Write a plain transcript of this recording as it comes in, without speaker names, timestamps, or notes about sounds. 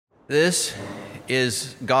This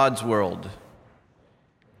is God's world,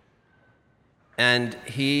 and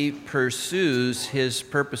he pursues his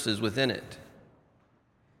purposes within it.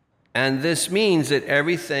 And this means that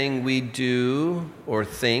everything we do or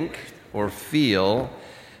think or feel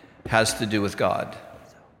has to do with God.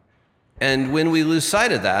 And when we lose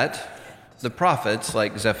sight of that, the prophets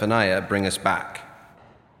like Zephaniah bring us back.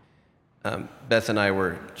 Beth and I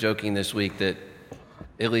were joking this week that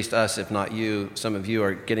at least us, if not you, some of you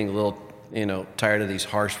are getting a little, tired of these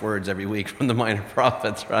harsh words every week from the minor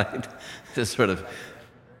prophets, right? Just sort of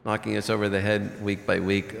knocking us over the head week by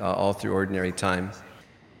week, all through ordinary time.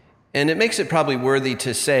 And it makes it probably worthy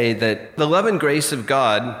to say that the love and grace of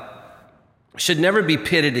God should never be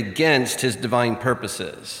pitted against his divine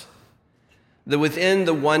purposes. That within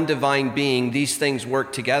the one divine being, these things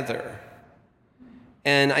work together.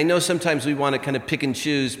 And I know sometimes we want to kind of pick and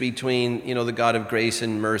choose between, the God of grace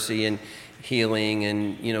and mercy and healing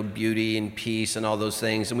and, beauty and peace and all those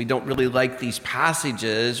things. And we don't really like these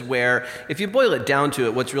passages where, if you boil it down to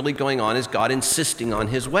it, what's really going on is God insisting on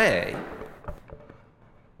his way.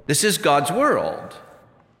 This is God's world.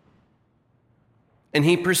 And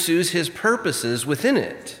he pursues his purposes within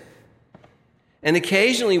it. And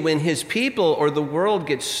occasionally when his people or the world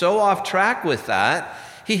gets so off track with that,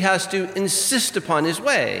 he has to insist upon his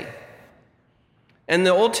way. And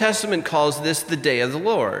the Old Testament calls this the day of the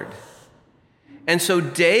Lord. And so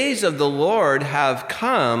days of the Lord have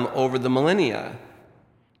come over the millennia.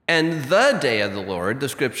 And the day of the Lord, the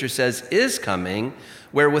scripture says, is coming,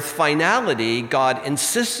 where with finality, God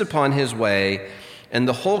insists upon his way, and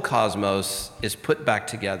the whole cosmos is put back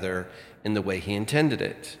together in the way he intended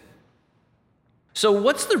it. So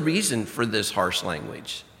what's the reason for this harsh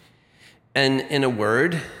language? And in a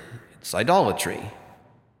word, it's idolatry.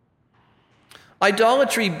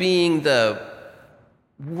 Idolatry being the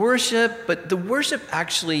worship, but the worship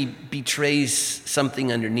actually betrays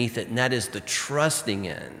something underneath it, and that is the trusting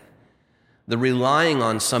in, the relying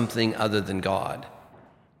on something other than God.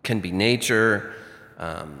 It can be nature,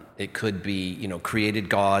 it could be, created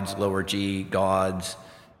gods, lower G gods.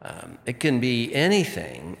 It can be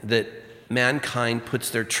anything that mankind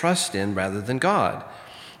puts their trust in rather than God.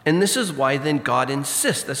 And this is why then God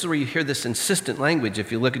insists. This is where you hear this insistent language.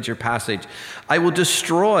 If you look at your passage, I will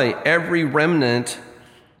destroy every remnant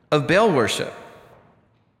of Baal worship.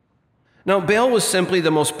 Now, Baal was simply the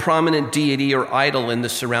most prominent deity or idol in the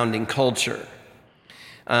surrounding culture.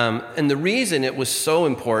 And the reason it was so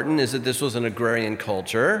important is that this was an agrarian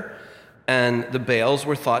culture, and the Baals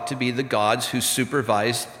were thought to be the gods who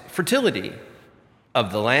supervised fertility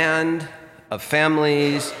of the land, of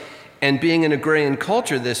families. And being an agrarian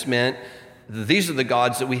culture, this meant these are the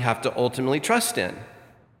gods that we have to ultimately trust in.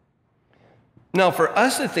 Now, for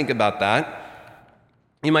us to think about that,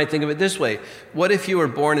 you might think of it this way. What if you were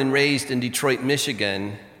born and raised in Detroit,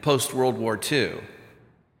 Michigan, post-World War II?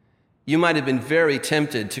 You might have been very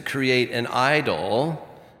tempted to create an idol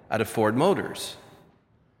out of Ford Motors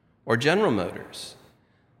or General Motors.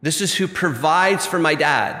 This is who provides for my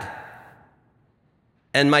dad,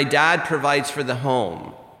 and my dad provides for the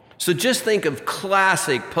home. So just think of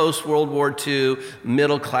classic post-World War II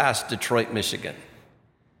middle-class Detroit, Michigan.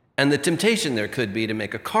 And the temptation there could be to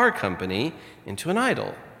make a car company into an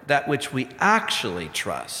idol, that which we actually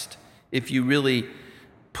trust, if you really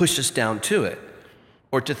push us down to it.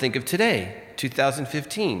 Or to think of today,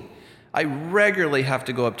 2015. I regularly have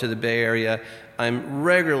to go up to the Bay Area. I'm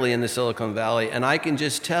regularly in the Silicon Valley, and I can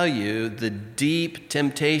just tell you the deep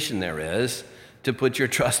temptation there is to put your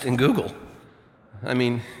trust in Google. I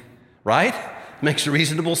mean, right? Makes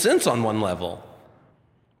reasonable sense on one level.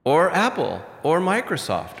 Or Apple, or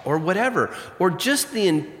Microsoft, or whatever. Or just the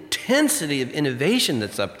intensity of innovation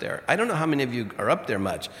that's up there. I don't know how many of you are up there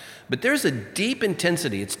much, but there's a deep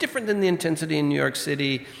intensity. It's different than the intensity in New York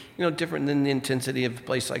City, different than the intensity of a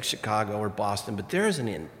place like Chicago or Boston, but there is an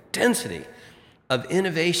intensity of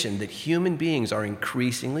innovation that human beings are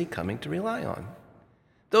increasingly coming to rely on.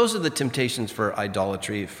 Those are the temptations for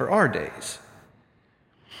idolatry for our days.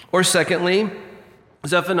 Or secondly,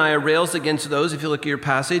 Zephaniah rails against those, if you look at your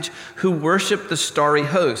passage, who worship the starry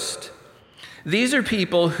host. These are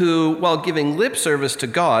people who, while giving lip service to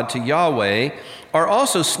God, to Yahweh, are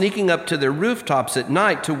also sneaking up to their rooftops at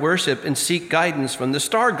night to worship and seek guidance from the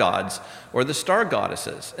star gods or the star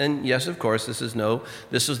goddesses. And yes, of course, this is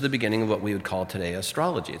the beginning of what we would call today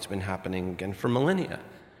astrology. It's been happening again for millennia.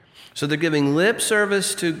 So they're giving lip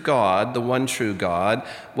service to God, the one true God,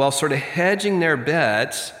 while sort of hedging their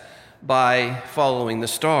bets by following the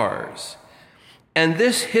stars. And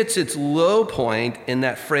this hits its low point in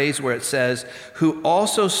that phrase where it says, who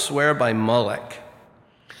also swear by Moloch.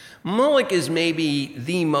 Moloch is maybe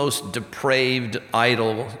the most depraved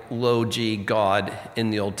idol-logy god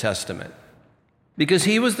in the Old Testament because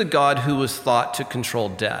he was the god who was thought to control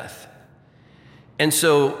death. And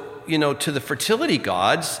so, to the fertility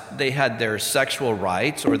gods, they had their sexual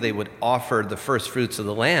rites, or they would offer the first fruits of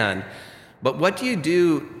the land. But what do you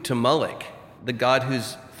do to Moloch, the god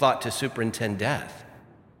who's thought to superintend death?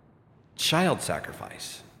 Child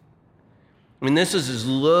sacrifice. I mean, this is as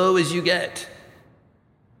low as you get.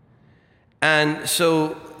 And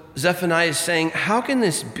so Zephaniah is saying, how can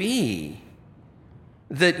this be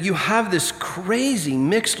that you have this crazy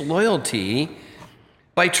mixed loyalty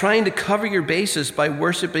by trying to cover your bases by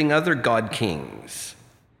worshiping other god kings?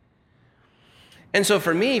 And so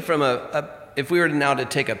for me, if we were now to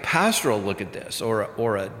take a pastoral look at this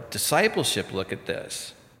or a discipleship look at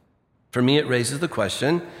this, for me it raises the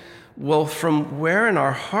question, well, from where in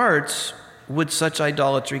our hearts would such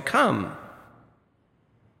idolatry come?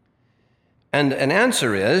 And an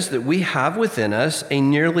answer is that we have within us a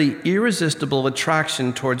nearly irresistible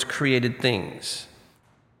attraction towards created things,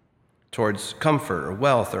 towards comfort or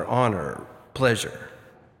wealth or honor or pleasure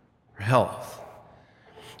or health.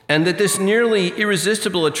 And that this nearly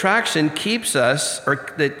irresistible attraction keeps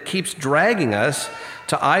dragging us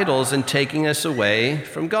to idols and taking us away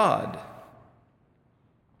from God.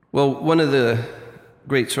 Well, one of the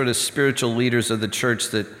great sort of spiritual leaders of the church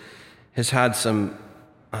that has had some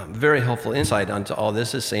very helpful insight onto all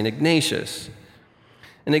this is St. Ignatius.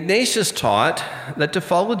 And Ignatius taught that to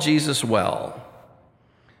follow Jesus well,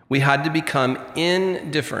 we had to become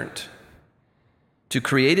indifferent to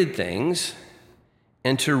created things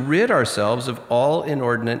and to rid ourselves of all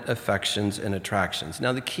inordinate affections and attractions.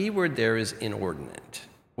 Now, the key word there is inordinate,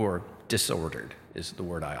 or disordered is the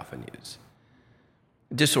word I often use.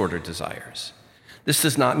 Disordered desires. This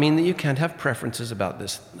does not mean that you can't have preferences about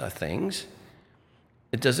things.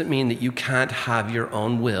 It doesn't mean that you can't have your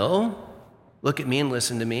own will. Look at me and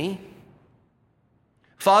listen to me.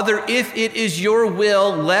 Father, if it is your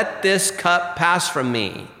will, let this cup pass from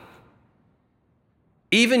me.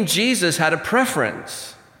 Even Jesus had a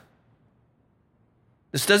preference.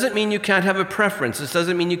 This doesn't mean you can't have a preference. This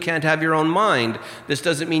doesn't mean you can't have your own mind. This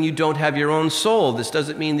doesn't mean you don't have your own soul. This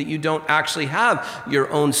doesn't mean that you don't actually have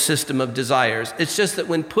your own system of desires. It's just that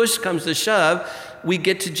when push comes to shove, we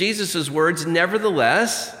get to Jesus' words,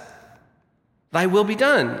 nevertheless, thy will be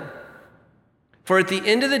done. For at the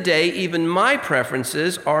end of the day, even my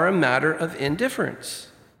preferences are a matter of indifference.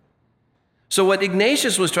 So what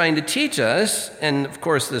Ignatius was trying to teach us, and of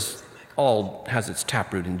course this all has its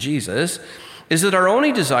taproot in Jesus, is that our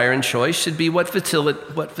only desire and choice should be what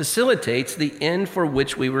facilitates the end for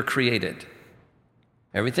which we were created.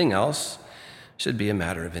 Everything else should be a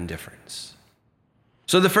matter of indifference.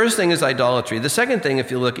 So the first thing is idolatry. The second thing,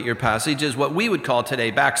 if you look at your passage, is what we would call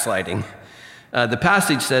today backsliding. The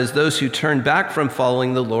passage says, those who turn back from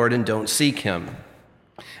following the Lord and don't seek him.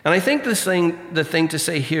 And I think the thing to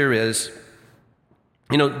say here is,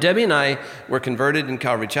 Debbie and I were converted in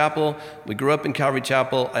Calvary Chapel. We grew up in Calvary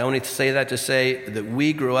Chapel. I only say that to say that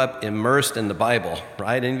we grew up immersed in the Bible,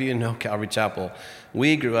 right? Any of you know Calvary Chapel?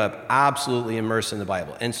 We grew up absolutely immersed in the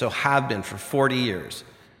Bible, and so have been for 40 years.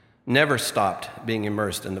 Never stopped being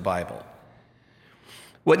immersed in the Bible.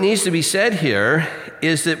 What needs to be said here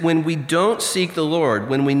is that when we don't seek the Lord,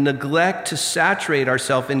 when we neglect to saturate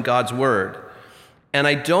ourselves in God's Word, and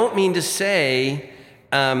I don't mean to say,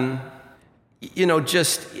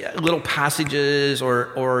 just little passages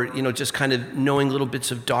or just kind of knowing little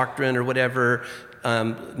bits of doctrine or whatever,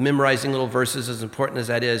 memorizing little verses, as important as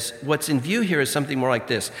that is. What's in view here is something more like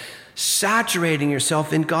this: saturating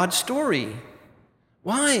yourself in God's story.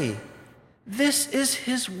 Why? This is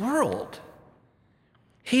his world.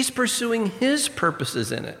 He's pursuing his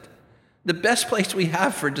purposes in it. The best place we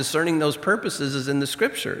have for discerning those purposes is in the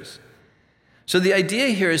scriptures. So the idea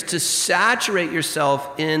here is to saturate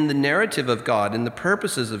yourself in the narrative of God, in the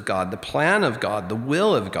purposes of God, the plan of God, the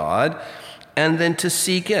will of God, and then to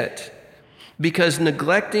seek it. Because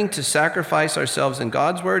neglecting to sacrifice ourselves in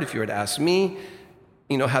God's word, if you were to ask me,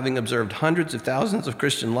 having observed hundreds of thousands of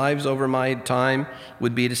Christian lives over my time,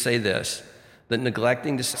 would be to say this, that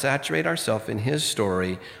neglecting to saturate ourselves in his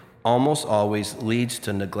story almost always leads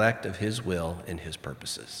to neglect of his will and his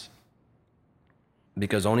purposes.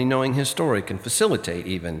 Because only knowing his story can facilitate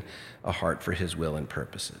even a heart for his will and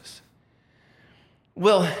purposes.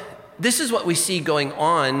 Well, this is what we see going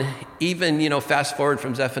on, even, fast forward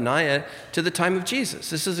from Zephaniah to the time of Jesus.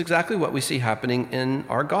 This is exactly what we see happening in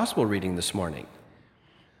our gospel reading this morning.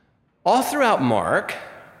 All throughout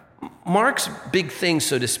Mark's big thing,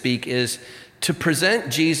 so to speak, is to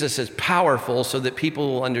present Jesus as powerful so that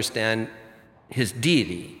people will understand his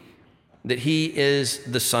deity. that he is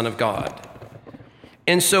the Son of God.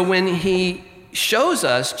 And so when he shows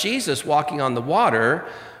us Jesus walking on the water,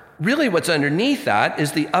 really what's underneath that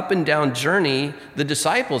is the up and down journey the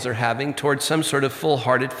disciples are having towards some sort of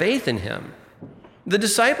full-hearted faith in him. The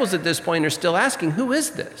disciples at this point are still asking, who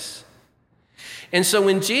is this? And so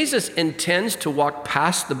when Jesus intends to walk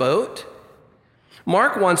past the boat,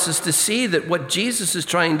 Mark wants us to see that what Jesus is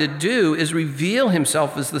trying to do is reveal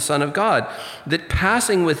himself as the Son of God, that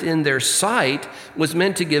passing within their sight was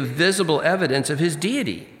meant to give visible evidence of his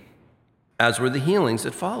deity, as were the healings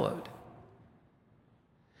that followed.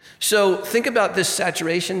 So think about this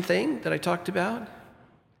saturation thing that I talked about,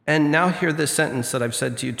 and now hear this sentence that I've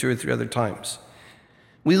said to you 2 or 3 other times.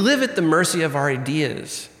 We live at the mercy of our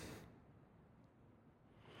ideas.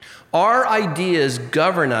 Our ideas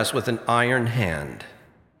govern us with an iron hand,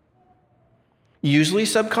 usually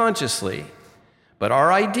subconsciously, but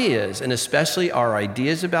our ideas, and especially our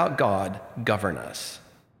ideas about God, govern us.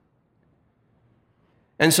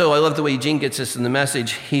 And so I love the way Eugene gets this in the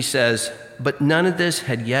message. He says, but none of this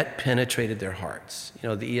had yet penetrated their hearts. You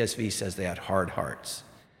know, the ESV says they had hard hearts.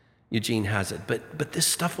 Eugene has it. But this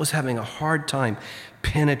stuff was having a hard time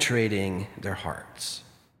penetrating their hearts.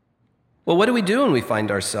 Well, what do we do when we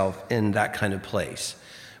find ourselves in that kind of place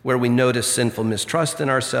where we notice sinful mistrust in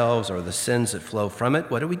ourselves or the sins that flow from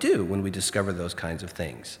it? What do we do when we discover those kinds of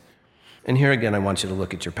things? And here again, I want you to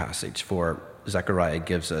look at your passage, for Zechariah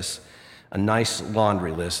gives us a nice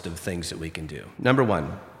laundry list of things that we can do. Number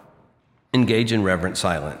 1, engage in reverent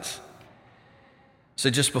silence.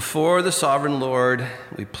 So just before the sovereign Lord,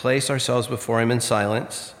 we place ourselves before him in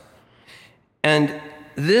silence. And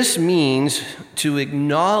this means to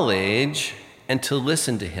acknowledge and to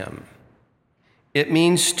listen to him. It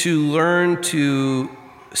means to learn to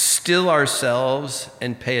still ourselves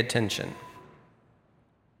and pay attention.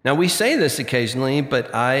 Now, we say this occasionally,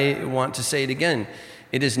 but I want to say it again.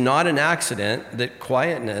 It is not an accident that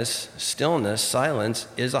quietness, stillness, silence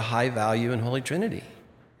is a high value in Holy Trinity.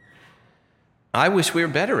 I wish we were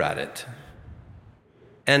better at it.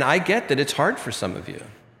 And I get that it's hard for some of you.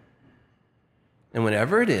 And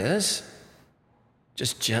whenever it is,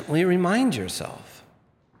 just gently remind yourself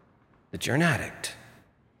that you're an addict.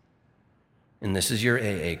 And this is your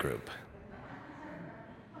AA group.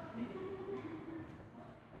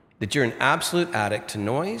 That you're an absolute addict to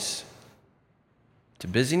noise, to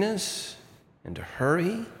busyness, and to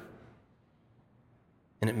hurry.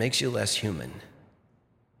 And it makes you less human.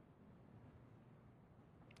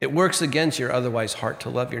 It works against your otherwise heart to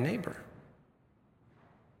love your neighbor.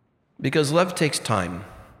 Because love takes time.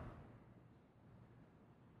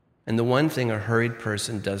 And the one thing a hurried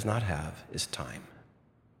person does not have is time.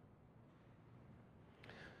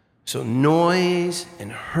 So noise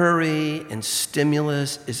and hurry and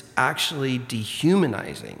stimulus is actually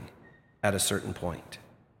dehumanizing at a certain point.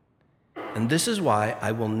 And this is why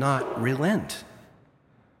I will not relent.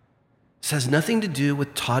 This has nothing to do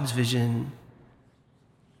with Todd's vision.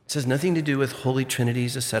 This has nothing to do with Holy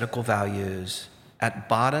Trinity's ascetical values. At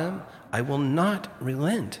bottom, I will not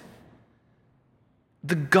relent.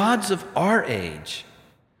 The gods of our age,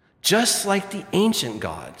 just like the ancient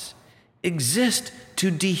gods, exist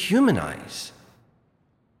to dehumanize.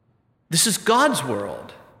 This is God's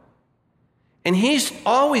world. And he's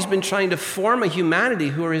always been trying to form a humanity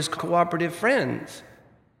who are his cooperative friends.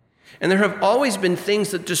 And there have always been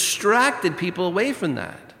things that distracted people away from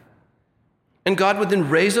that. And God would then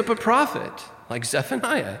raise up a prophet like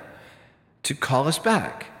Zephaniah to call us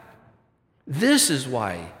back. This is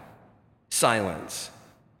why silence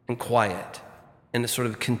and quiet and a sort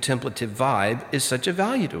of contemplative vibe is such a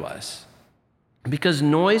value to us. Because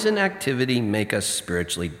noise and activity make us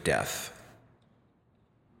spiritually deaf.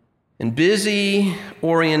 And busy,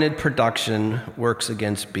 oriented production works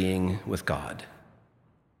against being with God.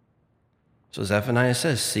 So Zephaniah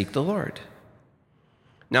says, seek the Lord.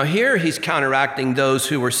 Now here he's counteracting those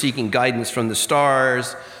who were seeking guidance from the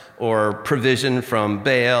stars or provision from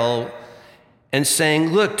Baal, and saying,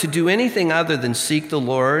 look, to do anything other than seek the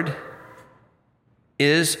Lord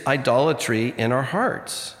is idolatry in our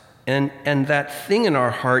hearts. And that thing in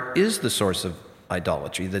our heart is the source of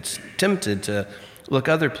idolatry that's tempted to look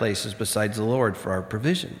other places besides the Lord for our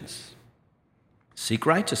provisions. Seek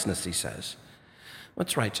righteousness, he says.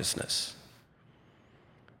 What's righteousness?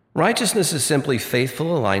 Righteousness is simply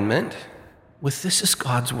faithful alignment with this is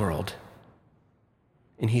God's world,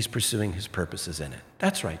 and he's pursuing his purposes in it.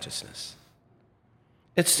 That's righteousness.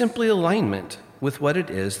 It's simply alignment with what it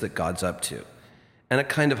is that God's up to. And a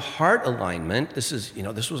kind of heart alignment, this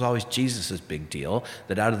was always Jesus' big deal,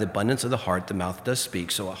 that out of the abundance of the heart, the mouth does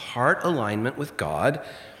speak. So a heart alignment with God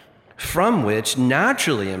from which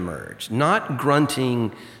naturally emerge, not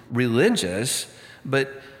grunting religious,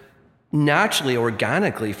 but naturally,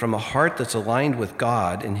 organically, from a heart that's aligned with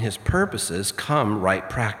God and his purposes, come right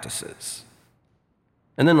practices.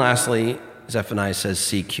 And then lastly, Zephaniah says,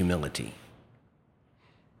 seek humility.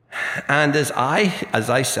 And as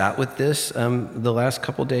I sat with this the last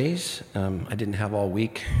couple days, I didn't have all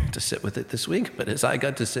week to sit with it this week, but as I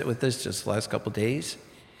got to sit with this just the last couple days,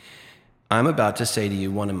 I'm about to say to you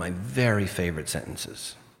one of my very favorite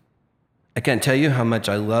sentences. I can't tell you how much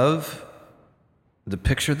I love the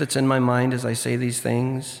picture that's in my mind as I say these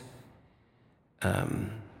things.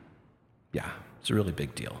 It's a really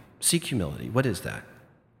big deal. Seek humility. What is that?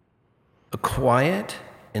 A quiet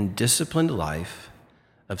and disciplined life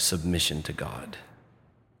of submission to God.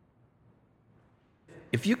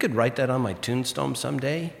 If you could write that on my tombstone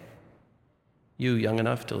someday, you young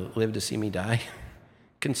enough to live to see me die,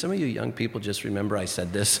 can some of you young people just remember I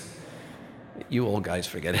said this? You old guys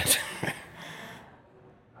forget it.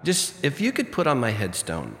 Just, if you could put on my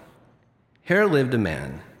headstone, here lived a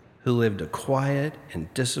man who lived a quiet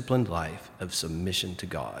and disciplined life of submission to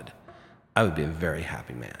God, I would be a very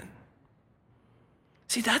happy man.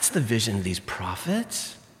 See, that's the vision of these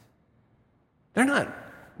prophets. They're not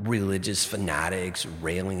religious fanatics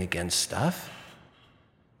railing against stuff.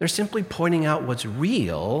 They're simply pointing out what's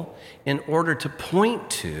real in order to point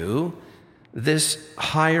to this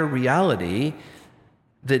higher reality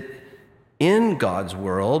that in God's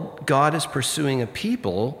world, God is pursuing a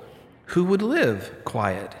people who would live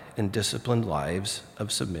quiet and disciplined lives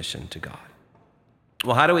of submission to God.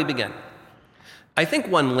 Well, how do we begin? I think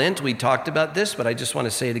one Lent we talked about this, but I just want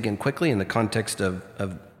to say it again quickly in the context of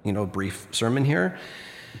a brief sermon here.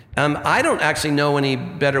 I don't actually know any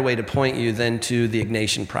better way to point you than to the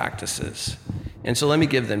Ignatian practices. And so let me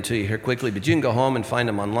give them to you here quickly, but you can go home and find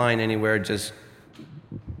them online anywhere. Just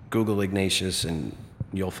Google Ignatius and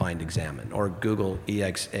you'll find Examen, or Google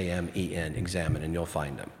EXAMEN, Examen, and you'll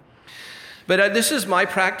find them. But this is my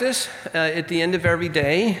practice. At the end of every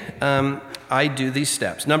day, I do these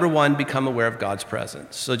steps. Number one, become aware of God's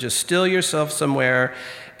presence. So just still yourself somewhere,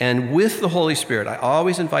 and with the Holy Spirit, I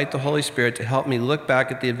always invite the Holy Spirit to help me look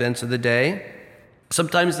back at the events of the day.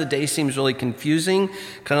 Sometimes the day seems really confusing,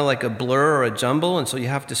 kind of like a blur or a jumble, and so you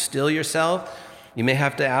have to still yourself. You may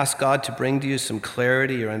have to ask God to bring to you some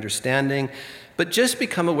clarity or understanding, but just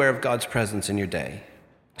become aware of God's presence in your day.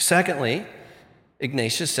 Secondly,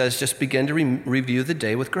 Ignatius says just begin to review the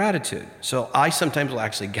day with gratitude. So I sometimes will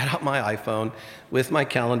actually get out my iPhone with my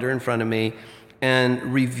calendar in front of me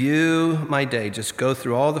and review my day. Just go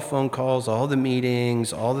through all the phone calls, all the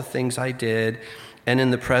meetings, all the things I did, and in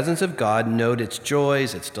the presence of God, note its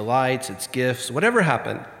joys, its delights, its gifts, whatever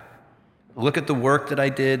happened. Look at the work that I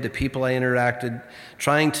did, the people I interacted,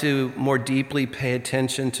 trying to more deeply pay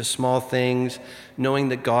attention to small things, knowing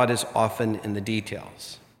that God is often in the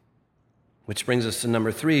details. Which brings us to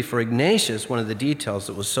number 3. For Ignatius, one of the details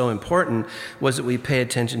that was so important was that we pay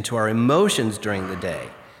attention to our emotions during the day,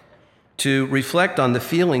 to reflect on the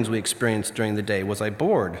feelings we experienced during the day. Was I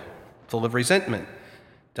bored, full of resentment?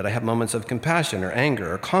 Did I have moments of compassion or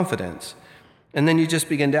anger or confidence? And then you just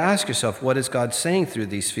begin to ask yourself, what is God saying through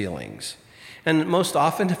these feelings? And most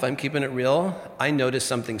often, if I'm keeping it real, I notice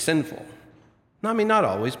something sinful. I mean, not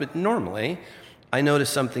always, but normally, I notice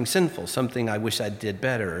something sinful, something I wish I did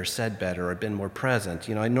better or said better or been more present.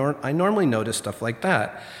 I normally notice stuff like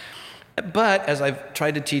that. But as I've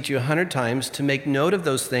tried to teach you 100 times, to make note of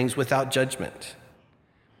those things without judgment.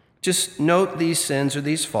 Just note these sins or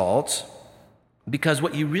these faults, because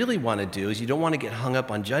what you really want to do is you don't want to get hung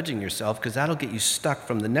up on judging yourself, because that'll get you stuck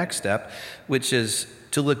from the next step, which is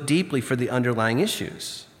to look deeply for the underlying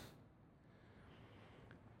issues.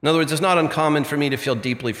 In other words, it's not uncommon for me to feel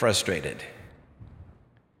deeply frustrated.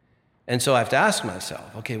 And so I have to ask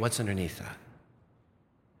myself, okay, what's underneath that?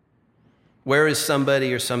 Where is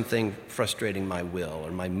somebody or something frustrating my will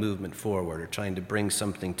or my movement forward or trying to bring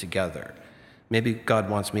something together? Maybe God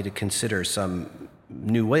wants me to consider some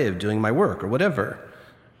new way of doing my work or whatever.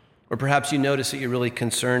 Or perhaps you notice that you're really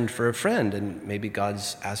concerned for a friend and maybe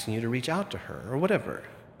God's asking you to reach out to her or whatever.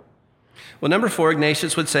 Well, number 4,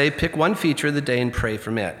 Ignatius would say, pick one feature of the day and pray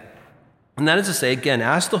from it. And that is to say, again,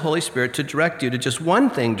 ask the Holy Spirit to direct you to just one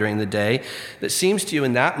thing during the day that seems to you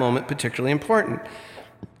in that moment particularly important.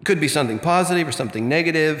 It could be something positive or something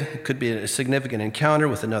negative. It could be a significant encounter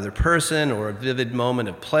with another person or a vivid moment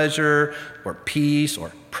of pleasure or peace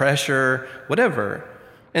or pressure, whatever.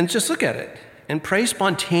 And just look at it and pray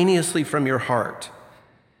spontaneously from your heart.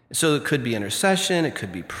 So it could be intercession, it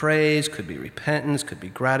could be praise, could be repentance, could be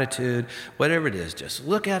gratitude, whatever it is. Just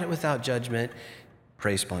look at it without judgment,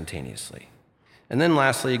 pray spontaneously. And then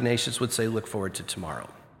lastly, Ignatius would say, look forward to tomorrow.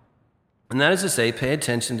 And that is to say, pay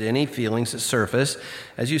attention to any feelings that surface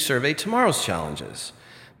as you survey tomorrow's challenges.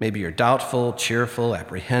 Maybe you're doubtful, cheerful,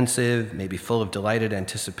 apprehensive, maybe full of delighted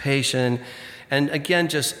anticipation. And again,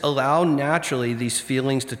 just allow naturally these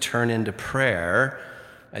feelings to turn into prayer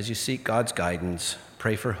as you seek God's guidance,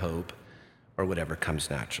 pray for hope, or whatever comes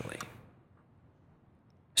naturally.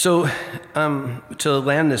 So to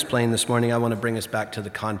land this plane this morning, I want to bring us back to the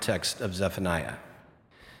context of Zephaniah.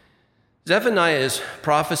 Zephaniah is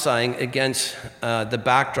prophesying against the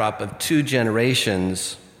backdrop of 2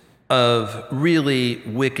 generations of really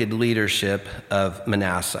wicked leadership of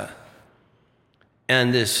Manasseh.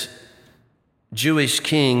 And this Jewish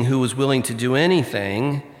king who was willing to do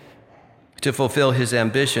anything to fulfill his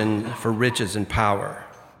ambition for riches and power.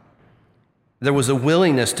 There was a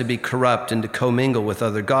willingness to be corrupt and to commingle with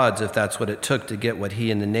other gods if that's what it took to get what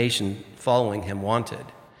he and the nation following him wanted.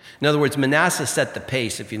 In other words, Manasseh set the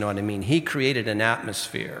pace, if you know what I mean. He created an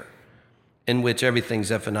atmosphere in which everything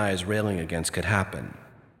Zephaniah is railing against could happen.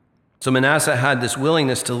 So Manasseh had this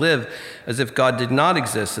willingness to live as if God did not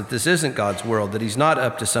exist, that this isn't God's world, that he's not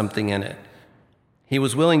up to something in it. He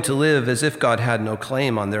was willing to live as if God had no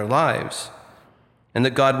claim on their lives, and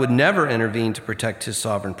that God would never intervene to protect his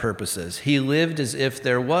sovereign purposes. He lived as if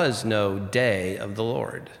there was no day of the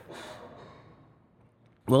Lord.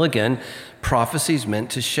 Well, again, prophecy's meant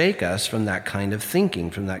to shake us from that kind of thinking,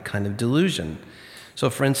 from that kind of delusion. So,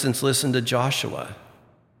 for instance, listen to Joshua,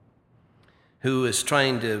 who is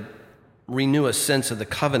trying to renew a sense of the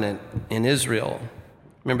covenant in Israel.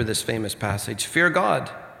 Remember this famous passage, fear God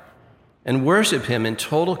and worship him in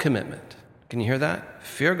total commitment. Can you hear that?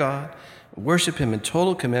 Fear God, worship him in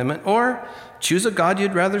total commitment, or choose a God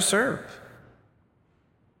you'd rather serve.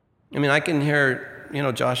 I mean, I can hear,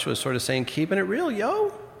 Joshua sort of saying, keeping it real,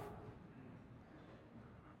 yo.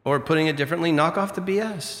 Or putting it differently, knock off the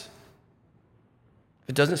BS. If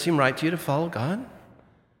it doesn't seem right to you to follow God,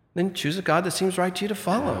 then choose a God that seems right to you to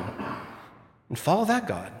follow. And follow that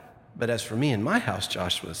God. But as for me and my house,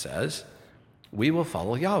 Joshua says, we will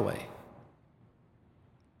follow Yahweh.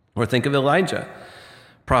 Or think of Elijah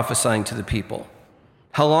prophesying to the people.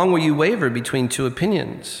 How long will you waver between 2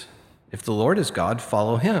 opinions? If the Lord is God,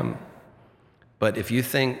 follow him. But if you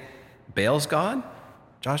think Baal's God,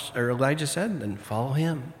 Elijah said, then follow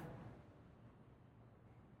him.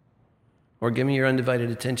 Or give me your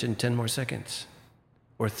undivided attention 10 more seconds.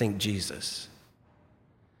 Or think Jesus.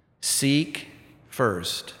 Seek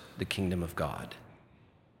first the kingdom of God.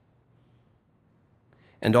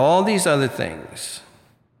 And all these other things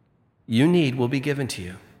you need will be given to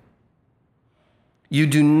you. You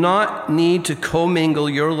do not need to commingle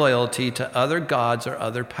your loyalty to other gods or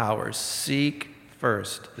other powers. Seek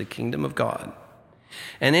first the kingdom of God.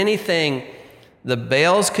 And anything the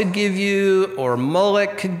Baals could give you, or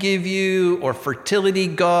Molech could give you, or fertility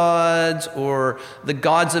gods, or the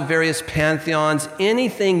gods of various pantheons,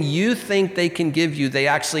 anything you think they can give you, they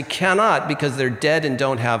actually cannot because they're dead and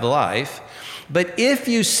don't have life. But if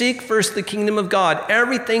you seek first the kingdom of God,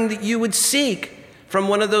 everything that you would seek from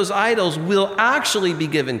one of those idols will actually be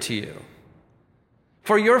given to you.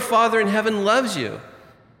 For your Father in heaven loves you,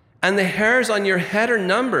 and the hairs on your head are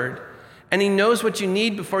numbered, and he knows what you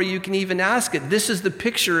need before you can even ask it. This is the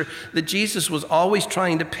picture that Jesus was always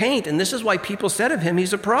trying to paint, and this is why people said of him,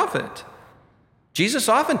 he's a prophet. Jesus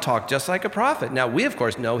often talked just like a prophet. Now, we, of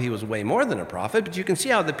course, know he was way more than a prophet, but you can see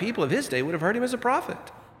how the people of his day would have heard him as a prophet.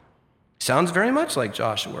 Sounds very much like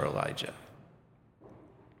Joshua or Elijah.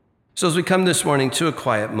 So as we come this morning to a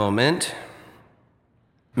quiet moment,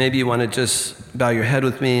 maybe you want to just bow your head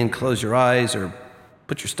with me and close your eyes, or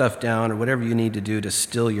put your stuff down, or whatever you need to do to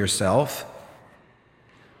still yourself.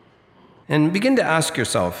 And begin to ask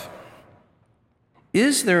yourself,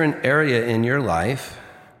 is there an area in your life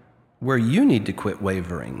where you need to quit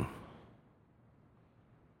wavering?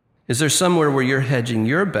 Is there somewhere where you're hedging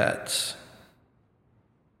your bets?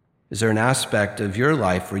 Is there an aspect of your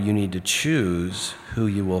life where you need to choose who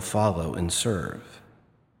you will follow and serve?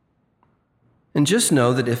 And just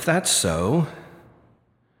know that if that's so,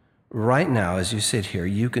 right now as you sit here,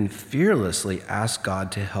 you can fearlessly ask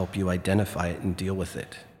God to help you identify it and deal with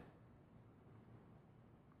it.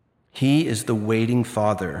 He is the waiting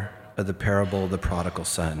father of the parable of the prodigal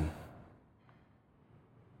son.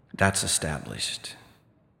 That's established.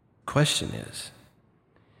 Question is,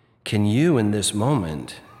 can you in this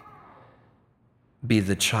moment be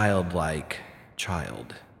the childlike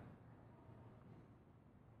child?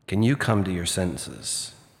 Can you come to your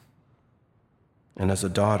senses and as a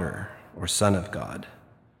daughter or son of God,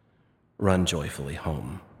 run joyfully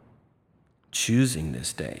home, choosing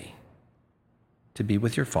this day to be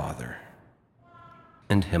with your Father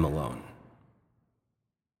and Him alone.